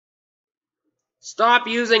Stop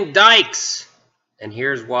using dikes! And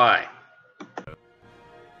here's why.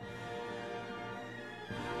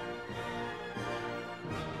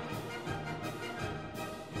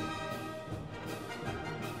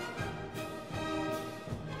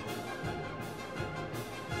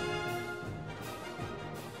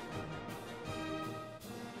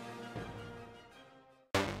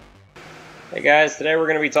 Hey guys, today we're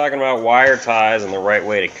going to be talking about wire ties and the right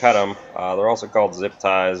way to cut them. They're also called zip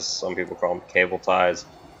ties. Some people call them cable ties.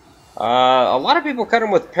 A lot of people cut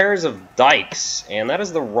them with pairs of dikes, and that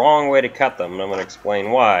is the wrong way to cut them, and I'm going to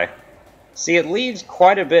explain why. See, it leaves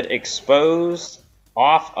quite a bit exposed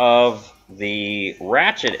off of the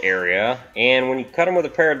ratchet area, and when you cut them with a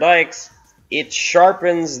pair of dikes, it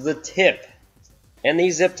sharpens the tip. And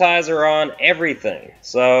these zip ties are on everything.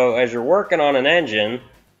 So as you're working on an engine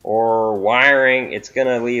or wiring, it's going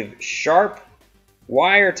to leave sharp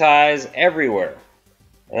wire ties everywhere.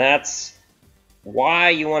 And that's why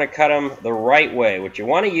you want to cut them the right way. What you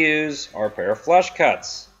want to use are a pair of flush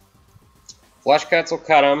cuts. Flush cuts will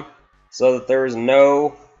cut them so that there is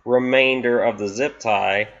no remainder of the zip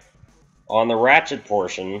tie on the ratchet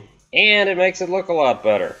portion, and it makes it look a lot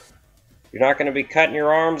better. You're not going to be cutting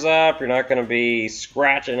your arms up, you're not going to be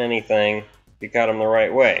scratching anything if you cut them the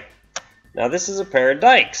right way. Now this is a pair of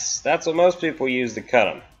dikes. That's what most people use to cut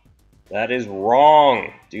them. That is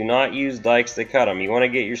wrong. Do not use dikes to cut them. You want to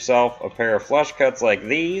get yourself a pair of flush cuts like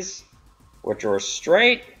these, which are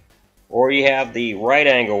straight, or you have the right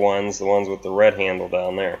angle ones, the ones with the red handle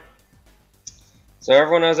down there. So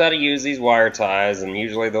everyone knows how to use these wire ties, and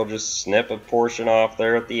usually they'll just snip a portion off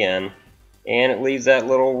there at the end, and it leaves that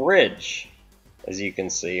little ridge, as you can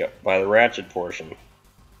see, by the ratchet portion.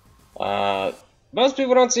 Most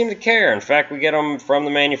people don't seem to care. In fact, we get them from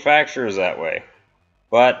the manufacturers that way.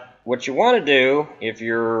 But what you want to do, if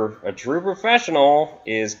you're a true professional,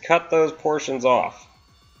 is cut those portions off.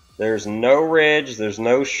 There's no ridge, there's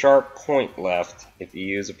no sharp point left if you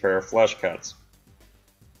use a pair of flush cuts.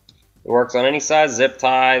 It works on any size zip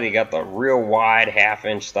tie. You got the real wide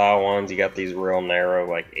half-inch style ones. You got these real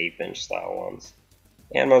narrow, like 1/8-inch style ones.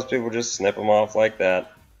 And most people just snip them off like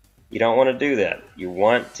that. You don't want to do that. You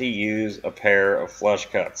want to use a pair of flush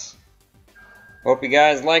cuts. Hope you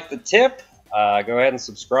guys like the tip. Go ahead and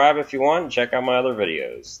subscribe if you want, and check out my other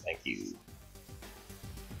videos. Thank you.